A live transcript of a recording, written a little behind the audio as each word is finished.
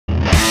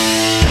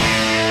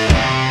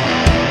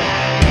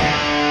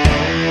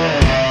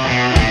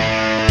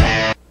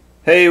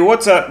Hey,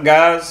 what's up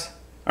guys?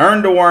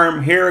 Earn the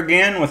Worm here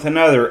again with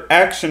another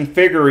action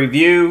figure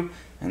review,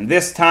 and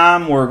this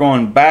time we're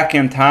going back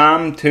in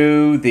time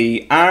to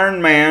the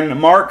Iron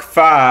Man Mark V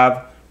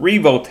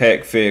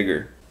Revoltech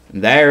figure.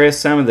 There is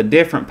some of the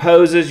different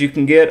poses you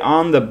can get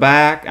on the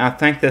back. I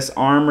think this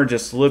armor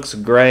just looks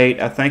great.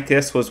 I think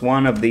this was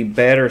one of the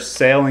better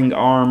selling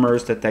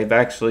armors that they've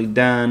actually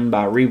done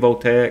by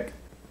Revoltech.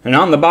 And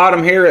on the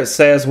bottom here it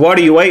says, "What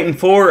are you waiting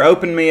for?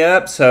 Open me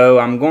up." So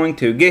I'm going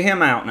to get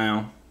him out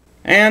now.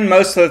 And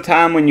most of the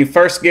time when you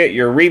first get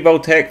your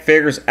Revoltech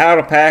figures out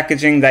of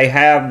packaging, they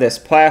have this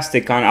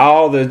plastic on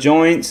all the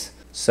joints.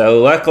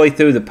 So luckily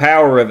through the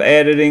power of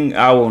editing,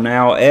 I will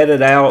now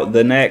edit out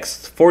the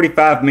next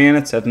 45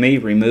 minutes of me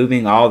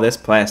removing all this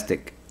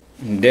plastic.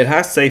 Did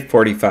I say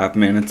 45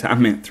 minutes? I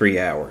meant 3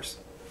 hours.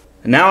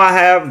 And now I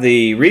have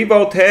the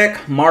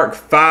Revoltech Mark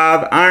V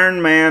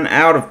Iron Man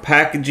out of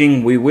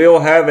packaging. We will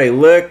have a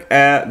look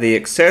at the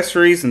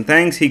accessories and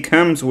things he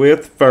comes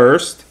with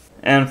first.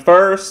 And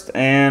first,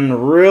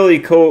 and really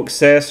cool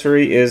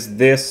accessory is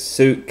this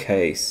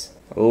suitcase.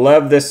 I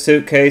love this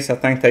suitcase. I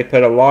think they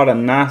put a lot of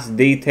nice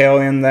detail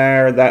in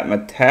there. That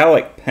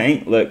metallic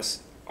paint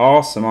looks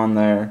awesome on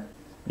there.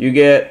 You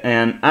get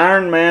an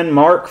Iron Man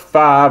Mark V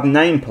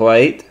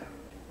nameplate.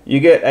 You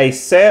get a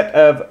set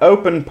of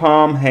open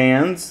palm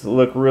hands,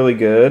 look really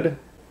good.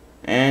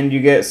 And you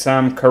get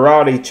some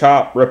karate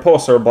chop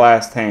repulsor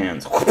blast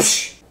hands.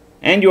 Whoosh.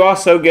 And you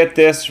also get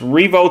this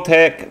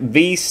Revoltech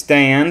V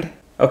stand.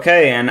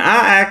 Okay, and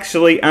I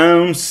actually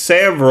own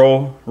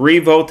several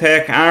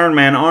Revoltech Iron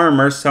Man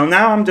armors, so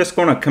now I'm just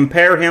going to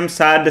compare him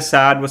side to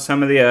side with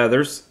some of the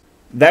others.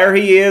 There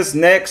he is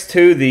next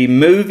to the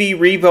movie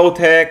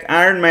Revoltech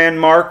Iron Man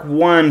Mark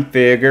I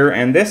figure,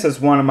 and this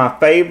is one of my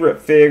favorite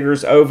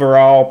figures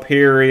overall,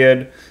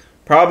 period.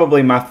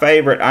 Probably my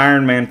favorite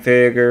Iron Man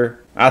figure.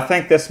 I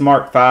think this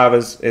Mark V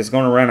is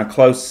going to run a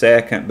close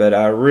second, but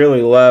I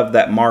really love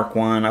that Mark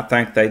I. I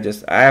think they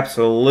just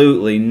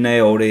absolutely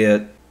nailed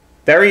it.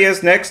 There he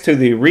is next to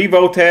the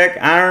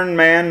Revoltech Iron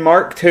Man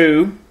Mark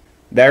II.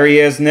 There he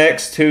is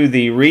next to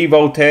the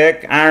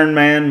Revoltech Iron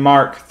Man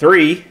Mark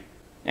III.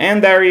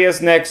 And there he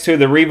is next to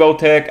the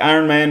Revoltech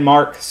Iron Man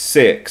Mark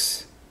VI.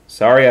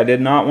 Sorry, I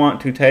did not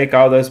want to take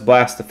all those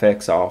blast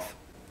effects off.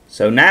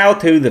 So now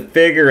to the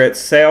figure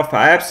itself.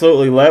 I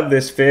absolutely love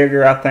this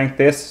figure. I think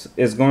this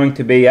is going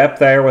to be up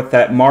there with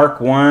that Mark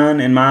I,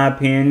 in my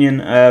opinion,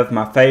 of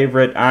my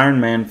favorite Iron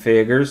Man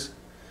figures.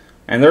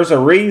 And there's a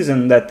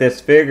reason that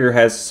this figure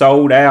has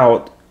sold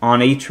out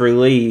on each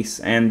release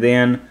and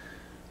then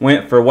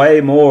went for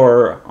way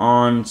more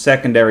on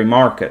secondary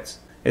markets.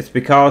 It's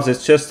because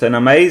it's just an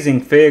amazing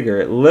figure.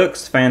 It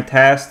looks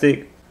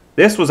fantastic.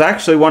 This was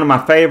actually one of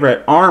my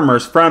favorite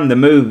armors from the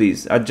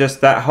movies. Just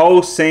that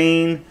whole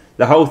scene,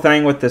 the whole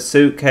thing with the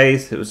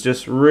suitcase, it was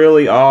just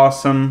really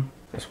awesome.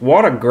 Just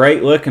what a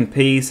great looking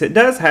piece. It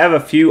does have a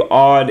few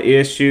odd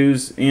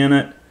issues in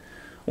it.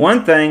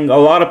 One thing a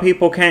lot of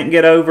people can't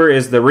get over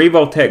is the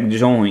Revoltech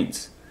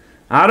joints.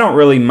 I don't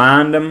really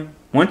mind them.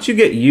 Once you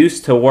get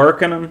used to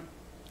working them,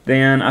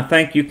 then I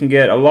think you can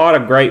get a lot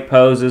of great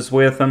poses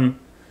with them.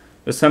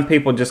 But some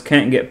people just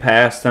can't get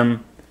past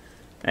them.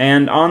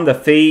 And on the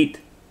feet,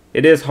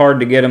 it is hard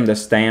to get them to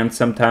stand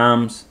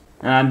sometimes.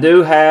 And I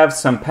do have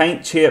some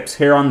paint chips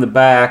here on the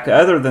back.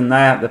 Other than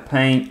that, the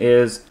paint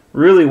is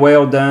really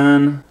well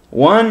done.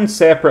 One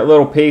separate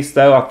little piece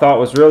though I thought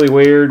was really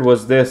weird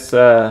was this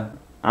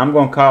I'm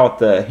going to call it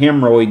the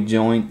hemorrhoid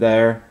joint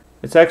there.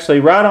 It's actually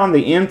right on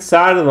the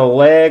inside of the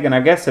leg, and I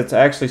guess it's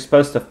actually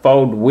supposed to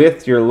fold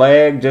with your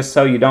leg just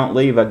so you don't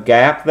leave a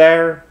gap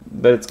there.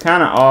 But it's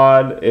kind of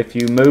odd if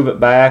you move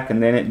it back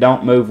and then it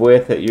don't move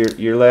with it.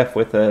 You're left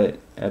with a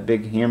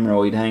big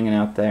hemorrhoid hanging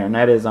out there, and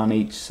that is on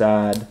each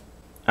side.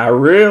 I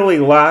really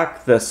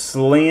like the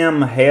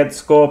slim head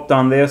sculpt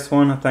on this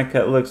one. I think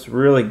that looks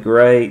really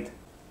great.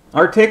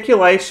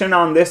 Articulation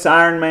on this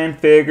Iron Man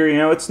figure, you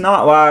know, it's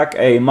not like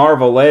a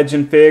Marvel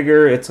Legend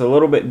figure. It's a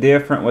little bit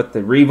different with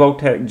the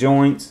Revoltech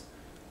joints.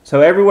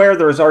 So everywhere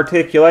there's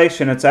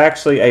articulation, it's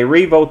actually a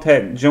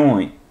Revoltech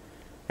joint.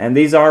 And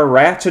these are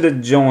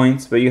ratcheted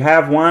joints, but you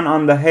have one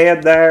on the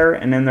head there,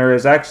 and then there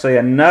is actually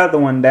another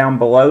one down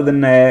below the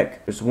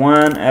neck. There's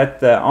one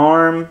at the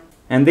arm,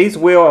 and these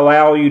will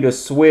allow you to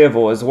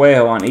swivel as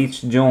well on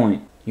each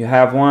joint. You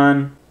have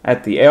one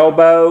at the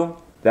elbow.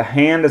 The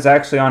hand is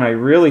actually on a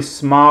really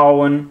small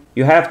one.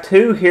 You have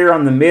two here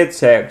on the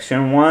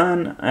midsection,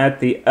 one at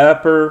the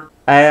upper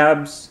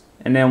abs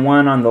and then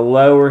one on the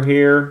lower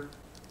here.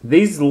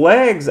 These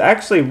legs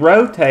actually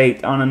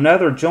rotate on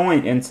another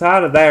joint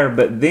inside of there,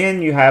 but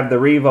then you have the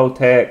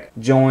Revoltech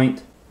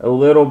joint a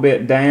little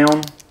bit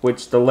down,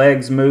 which the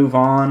legs move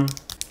on.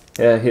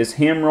 His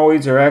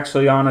hemorrhoids are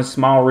actually on a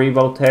small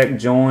Revoltech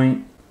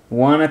joint.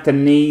 One at the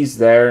knees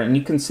there, and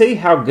you can see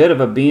how good of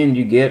a bend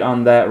you get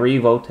on that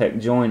Revoltech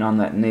joint on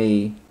that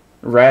knee.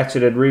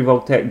 Ratcheted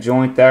Revoltech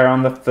joint there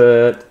on the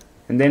foot.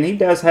 And then he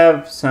does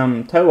have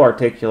some toe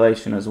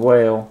articulation as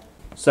well.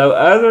 So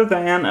other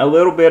than a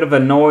little bit of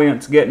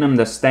annoyance getting them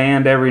to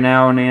stand every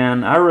now and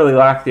then, I really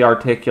like the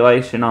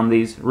articulation on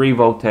these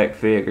Revoltech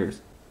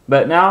figures.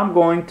 But now I'm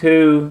going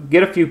to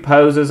get a few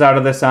poses out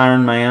of this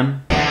Iron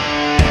Man.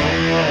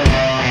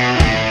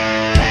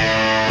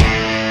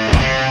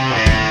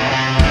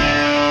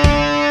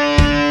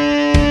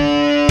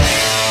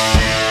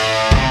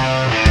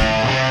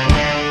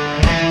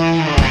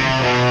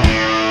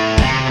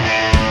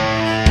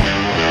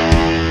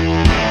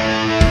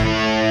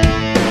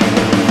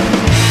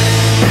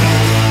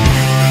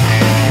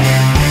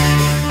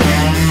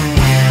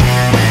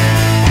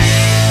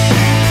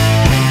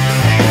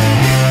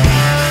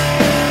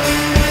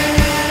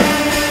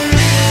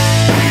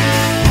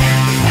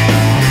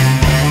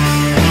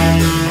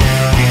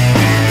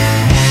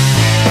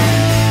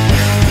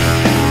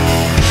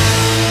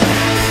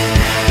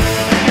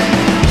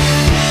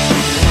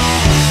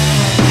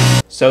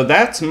 So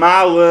that's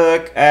my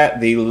look at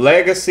the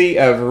Legacy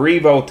of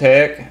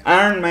Revoltech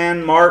Iron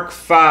Man Mark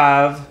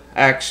V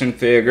action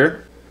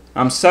figure.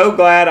 I'm so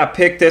glad I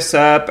picked this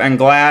up and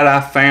glad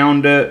I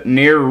found it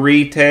near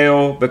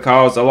retail,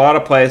 because a lot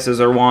of places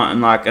are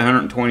wanting like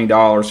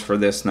 $120 for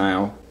this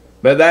now.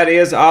 But that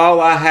is all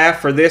I have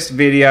for this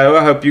video.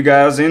 I hope you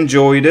guys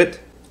enjoyed it.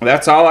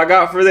 That's all I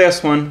got for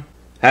this one.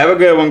 Have a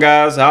good one,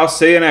 guys. I'll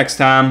see you next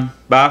time.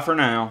 Bye for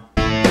now.